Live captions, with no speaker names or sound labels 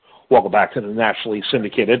Welcome back to the nationally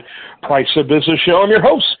syndicated Price of Business Show. I'm your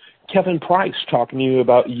host, Kevin Price, talking to you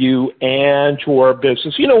about you and your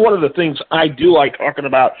business. You know, one of the things I do like talking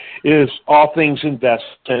about is all things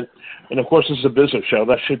investment. And, of course, this is a business show.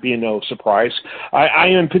 That should be no surprise. I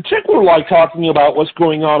in particular like talking about what's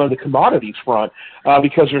going on the commodities front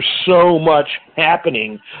because there's so much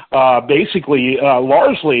happening,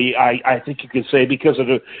 largely, I think you could say, because of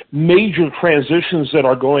the major transitions that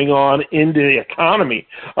are going on in the economy,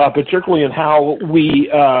 particularly in how we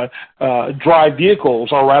drive vehicles,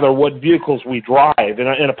 or rather what vehicles we drive.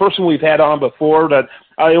 And a person we've had on before that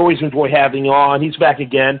I always enjoy having on, he's back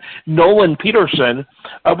again, Nolan Peterson.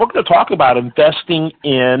 We're going to talk about investing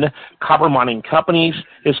in copper mining companies.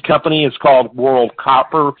 His company is called World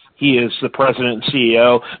Copper. He is the president and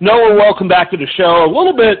CEO. Nolan, welcome back to the show. A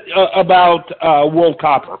little bit about World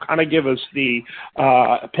Copper. Kind of give us the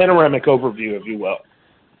panoramic overview, if you will.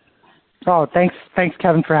 Oh, thanks,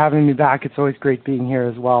 Kevin, for having me back. It's always great being here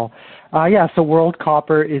as well. So World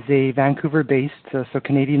Copper is a Vancouver-based,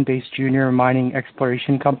 Canadian-based junior mining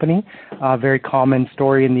exploration company. Very common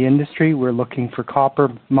story in the industry. We're looking for copper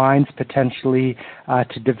mines potentially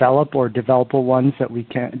to develop, or developable ones that we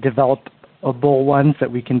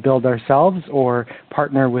can build ourselves or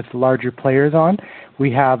partner with larger players on.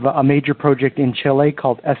 We have a major project in Chile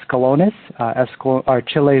called Escalones.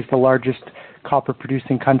 Chile is the largest copper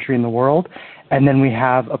producing country in the world. And then we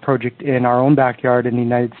have a project in our own backyard in the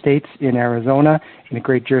United States, in Arizona, in a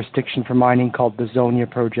great jurisdiction for mining called the Zonia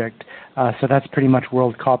Project. So that's pretty much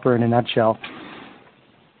World Copper in a nutshell.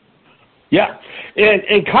 Yeah,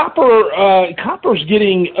 and copper's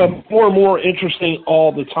getting more and more interesting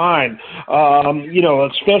all the time,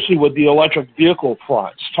 especially with the electric vehicle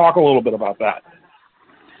fronts. Talk a little bit about that.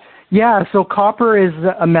 Yeah, so copper is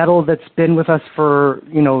a metal that's been with us for,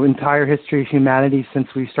 entire history of humanity since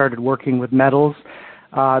we started working with metals.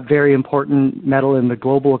 Very important metal in the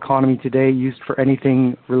global economy today, used for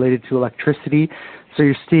anything related to electricity. So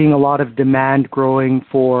you're seeing a lot of demand growing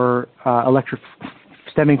for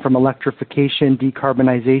stemming from electrification,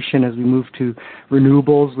 decarbonization as we move to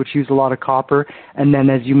renewables, which use a lot of copper. And then,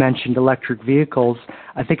 as you mentioned, electric vehicles.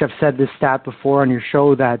 I think I've said this stat before on your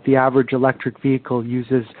show that the average electric vehicle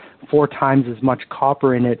uses 4 times as much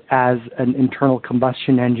copper in it as an internal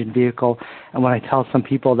combustion engine vehicle. And when I tell some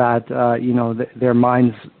people that, their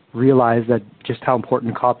minds realize that just how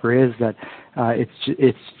important copper is, that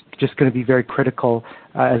it's just going to be very critical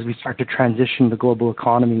as we start to transition the global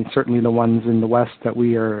economy, certainly the ones in the West that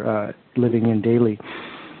we are living in daily.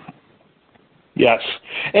 Yes,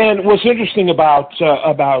 and what's interesting about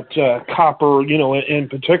copper, in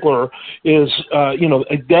particular, is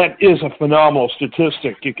that is a phenomenal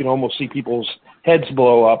statistic. You can almost see people's heads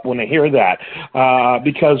blow up when they hear that,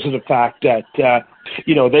 because of the fact that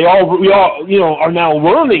we all are now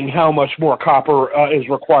learning how much more copper is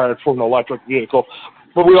required for an electric vehicle,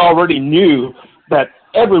 but we already knew that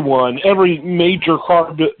every major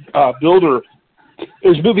car builder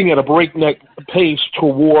is moving at a breakneck pace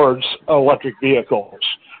towards electric vehicles.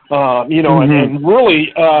 And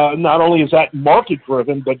really, not only is that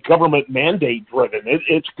market-driven, but government mandate-driven.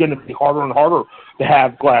 It's going to be harder and harder to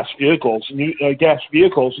have gas vehicles.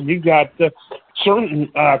 And you've got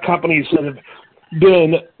certain companies that have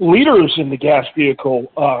been leaders in the gas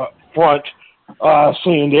vehicle front,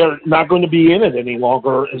 saying they're not going to be in it any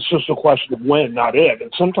longer. It's just a question of when, not if. And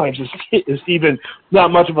sometimes it's even not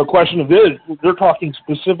much of a question of if. They're talking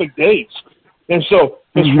specific dates. And so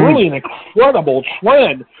it's really an incredible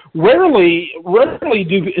trend. Rarely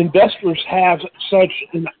do investors have such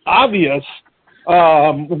an obvious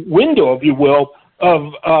window, if you will,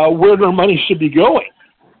 of where their money should be going.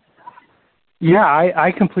 Yeah,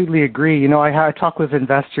 I completely agree. I talk with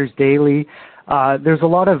investors daily. There's a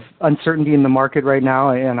lot of uncertainty in the market right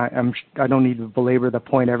now, and I don't need to belabor the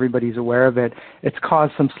point. Everybody's aware of it. It's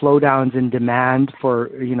caused some slowdowns in demand for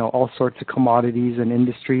all sorts of commodities and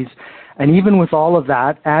industries. And even with all of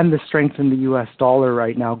that and the strength in the U.S. dollar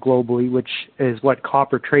right now globally, which is what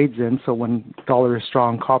copper trades in, so when dollar is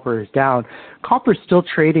strong, copper is down, copper is still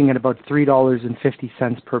trading at about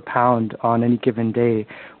 $3.50 per pound on any given day,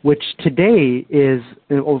 which today is,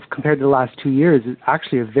 compared to the last 2 years, is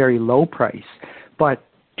actually a very low price. But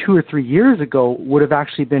 2 or 3 years ago would have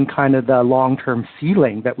actually been kind of the long-term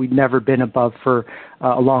ceiling that we'd never been above for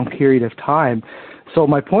a long period of time. So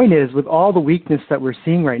my point is, with all the weakness that we're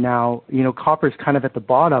seeing right now, copper is kind of at the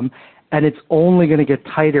bottom, and it's only going to get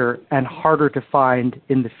tighter and harder to find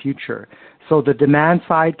in the future. So the demand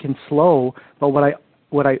side can slow, but what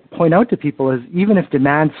I point out to people is even if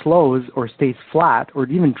demand slows or stays flat or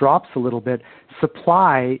even drops a little bit,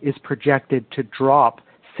 supply is projected to drop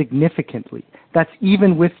significantly. That's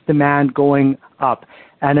even with demand going up.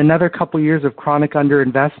 And another couple years of chronic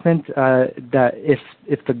underinvestment, that if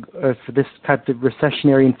this type of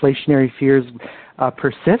recessionary, inflationary fears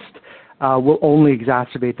persist, will only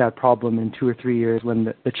exacerbate that problem in 2 or 3 years when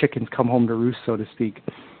the chickens come home to roost, so to speak.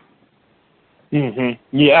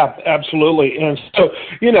 Mm-hmm. Yeah, absolutely. And so,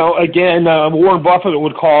 again, Warren Buffett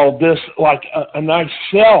would call this like a nice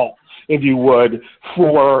sell, if you would,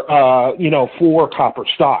 for copper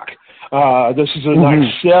stock. This is a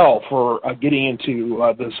nice sell for getting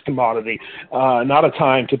into this commodity. Not a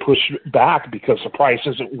time to push back because the price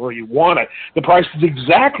isn't where you want it. The price is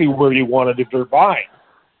exactly where you want it if you're buying.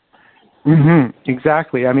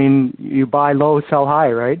 Exactly. I mean, you buy low, sell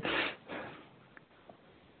high, right?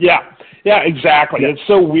 Yeah, exactly. Yeah. It's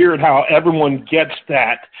so weird how everyone gets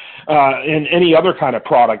that in any other kind of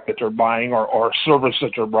product that they're buying or service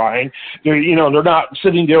that they're buying. They're not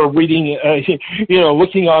sitting there reading,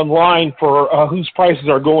 looking online for whose prices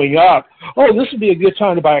are going up. Oh, this would be a good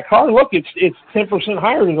time to buy a car. Look, it's 10%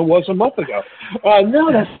 higher than it was a month ago.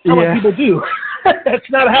 No, that's not what people do. That's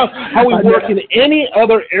not how we work in any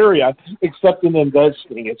other area except in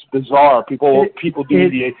investing. It's bizarre. People do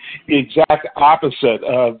the exact opposite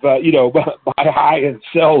of buy high and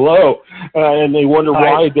sell low, and they wonder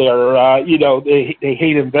why they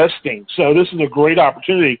hate investing. So this is a great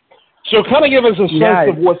opportunity. So kind of give us a sense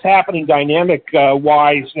of what's happening dynamic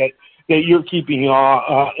wise that you're keeping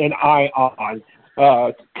an eye on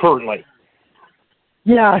currently.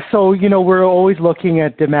 Yeah, so, we're always looking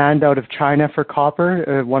at demand out of China for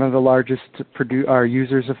copper, one of the largest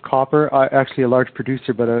users of copper, actually a large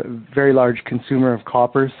producer, but a very large consumer of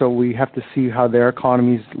copper. So we have to see how their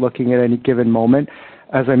economy is looking at any given moment.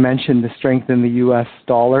 As I mentioned, the strength in the U.S.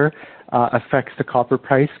 dollar affects the copper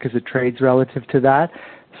price because it trades relative to that.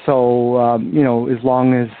 So, as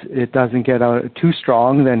long as it doesn't get too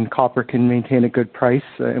strong, then copper can maintain a good price,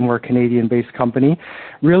 and we're a Canadian-based company.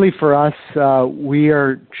 Really, for us, we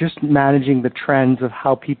are just managing the trends of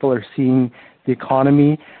how people are seeing the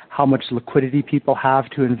economy, how much liquidity people have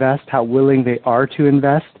to invest, how willing they are to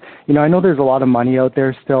invest. I know there's a lot of money out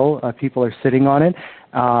there still. People are sitting on it,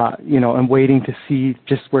 and waiting to see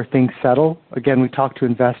just where things settle. Again, we talk to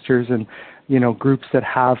investors and groups that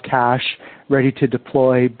have cash ready to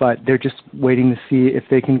deploy, but they're just waiting to see if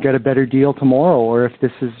they can get a better deal tomorrow or if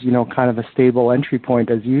this is, kind of a stable entry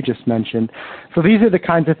point, as you just mentioned. So these are the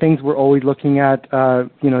kinds of things we're always looking at. As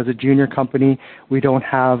a junior company, we don't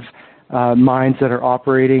have mines that are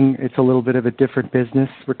operating. It's a little bit of a different business.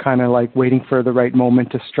 We're kind of like waiting for the right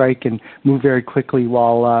moment to strike and move very quickly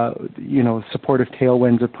while, supportive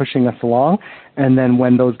tailwinds are pushing us along. And then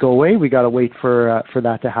when those go away, we got to wait for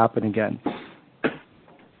that to happen again.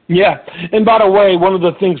 Yeah, and by the way, one of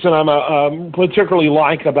the things that I'm particularly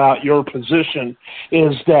like about your position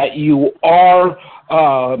is that you are,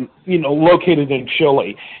 located in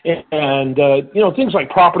Chile, and things like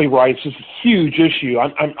property rights is a huge issue.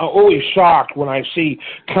 I'm always shocked when I see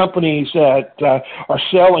companies that are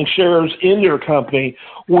selling shares in their company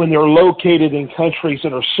when they're located in countries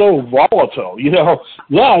that are so volatile. You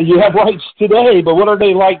have rights today, but what are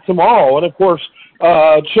they like tomorrow? And of course,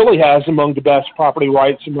 Chile has among the best property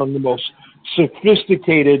rights, among the most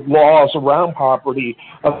sophisticated laws around property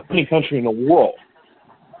of any country in the world.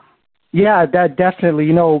 Yeah, that definitely.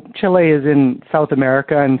 Chile is in South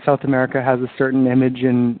America, and South America has a certain image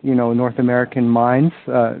in, North American minds.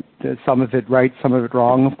 Some of it right, some of it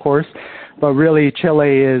wrong, of course. But really,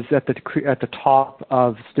 Chile is at the top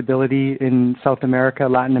of stability in South America,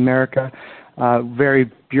 Latin America.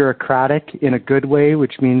 Very bureaucratic in a good way,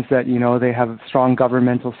 which means that, they have strong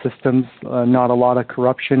governmental systems, not a lot of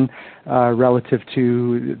corruption relative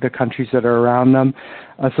to the countries that are around them.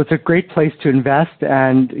 So it's a great place to invest,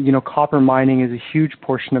 and, copper mining is a huge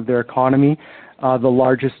portion of their economy. The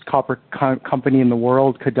largest copper company in the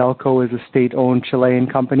world, Codelco, is a state-owned Chilean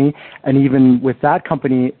company, and even with that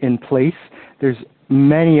company in place, there's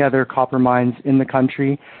many other copper mines in the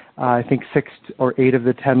country. I think 6 or 8 of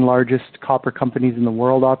the 10 largest copper companies in the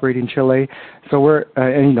world operate in Chile. So we're,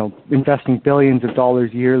 investing billions of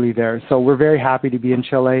dollars yearly there. So we're very happy to be in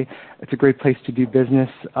Chile. It's a great place to do business,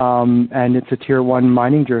 and it's a Tier 1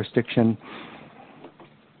 mining jurisdiction.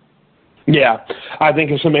 Yeah, I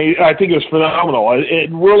think it's amazing. I think it's phenomenal.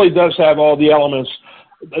 It really does have all the elements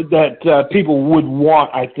that people would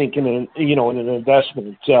want, I think, in an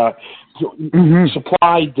investment.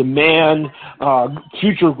 Supply, demand,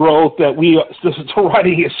 future growth that the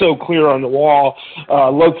writing is so clear on the wall,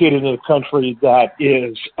 located in a country that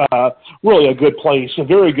is really a good place, a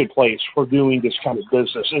very good place for doing this kind of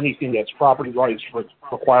business. Anything that's property rights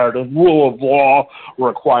required and rule of law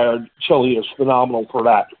required, Chile is phenomenal for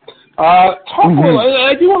that.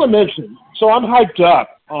 I do want to mention, so I'm hyped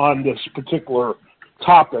up on this particular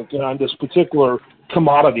topic and on this particular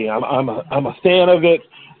commodity. I'm a fan of it.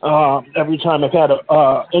 Every time I've had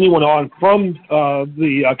anyone on from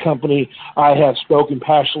the company, I have spoken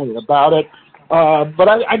passionately about it. But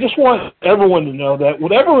I just want everyone to know that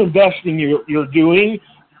whatever investing you're doing,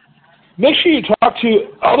 make sure you talk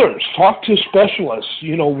to others, talk to specialists,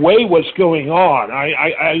 weigh what's going on.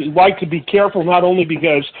 I like to be careful, not only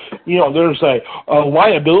because, there's a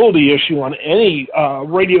liability issue on any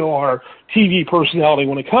radio or TV personality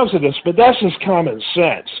when it comes to this, but that's just common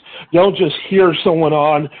sense. Don't just hear someone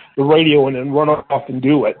on the radio and then run off and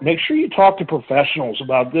do it. Make sure you talk to professionals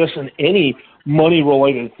about this and any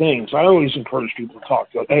money-related things. I always encourage people to talk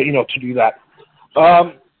to, to do that.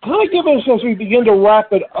 Kind of give us, as we begin to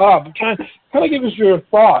wrap it up, kind of give us your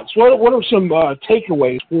thoughts. What are some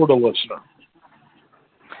takeaways for the listener?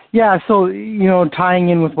 Yeah, so, tying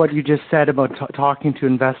in with what you just said about talking to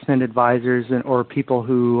investment advisors or people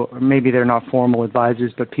who, maybe they're not formal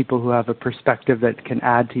advisors, but people who have a perspective that can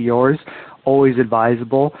add to yours, always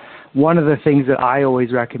advisable. One of the things that I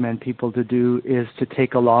always recommend people to do is to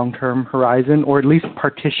take a long-term horizon, or at least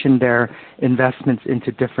partition their investments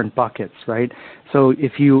into different buckets, right? So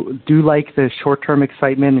if you do like the short-term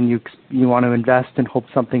excitement and you want to invest and hope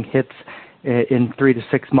something hits in 3 to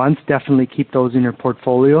 6 months, definitely keep those in your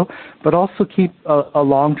portfolio, but also keep a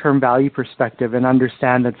long-term value perspective and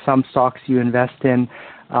understand that some stocks you invest in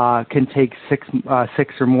can take six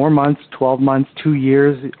or more months, 12 months, 2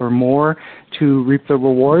 years or more to reap the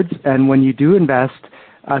rewards. And when you do invest,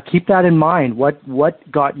 keep that in mind. What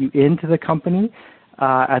got you into the company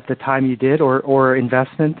at the time you did, or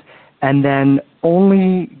investment, and then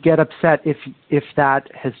only get upset if that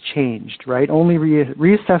has changed, right? Only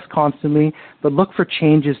reassess constantly, but look for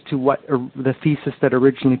changes to what the thesis that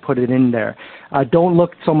originally put it in there. Don't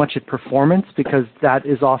look so much at performance, because that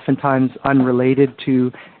is oftentimes unrelated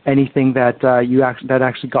to anything that that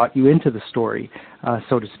actually got you into the story,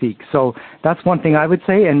 so to speak. So that's one thing I would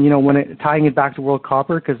say. And tying it back to World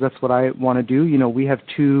Copper, because that's what I want to do. We have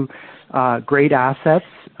two great assets.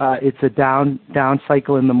 It's a down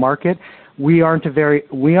cycle in the market. We aren't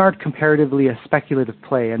comparatively a speculative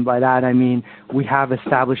play, and by that I mean we have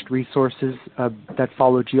established resources that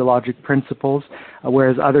follow geologic principles,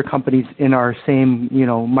 whereas other companies in our same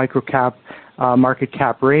micro cap market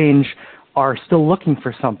cap range are still looking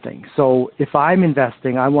for something. So if I'm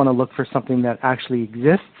investing, I want to look for something that actually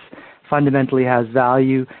exists, fundamentally has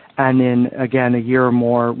value, and in, again, a year or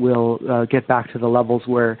more will get back to the levels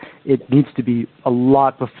where it needs to be a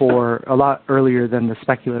lot earlier than the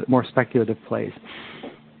more speculative plays.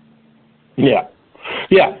 Yeah.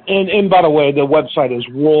 Yeah, and by the way, the website is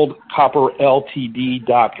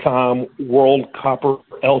worldcopperltd.com,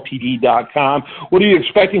 worldcopperltd.com. What are you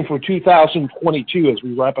expecting for 2022 as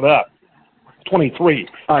we wrap it up? 23.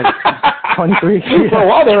 23. For a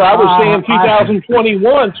while there, I was saying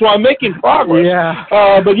 2021, so I'm making progress. Yeah.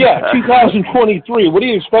 But yeah, 2023. What are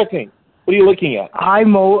you expecting? What are you looking at?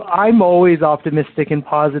 I'm always optimistic and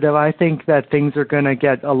positive. I think that things are going to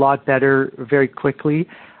get a lot better very quickly.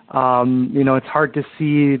 It's hard to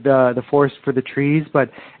see the forest for the trees,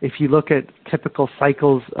 but if you look at typical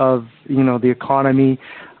cycles of, the economy,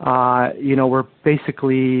 we're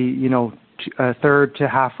basically, a third to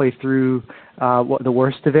halfway through the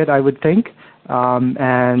worst of it, I would think.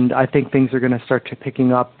 And I think things are going to start to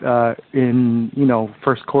picking up in,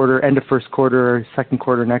 first quarter, end of first quarter, or second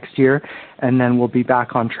quarter next year, and then we'll be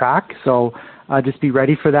back on track. So just be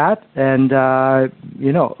ready for that. And,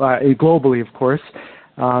 globally, of course.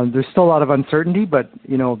 There's still a lot of uncertainty, but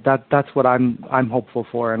that's what I'm hopeful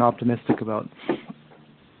for and optimistic about.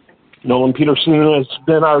 Nolan Peterson has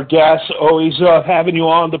been our guest. Always having you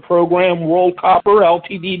on the program.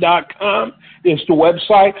 WorldCopperLTD.com is the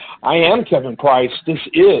website. I am Kevin Price. This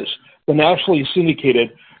is the nationally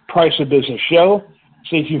syndicated Price of Business show.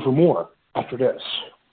 Stay tuned for more after this.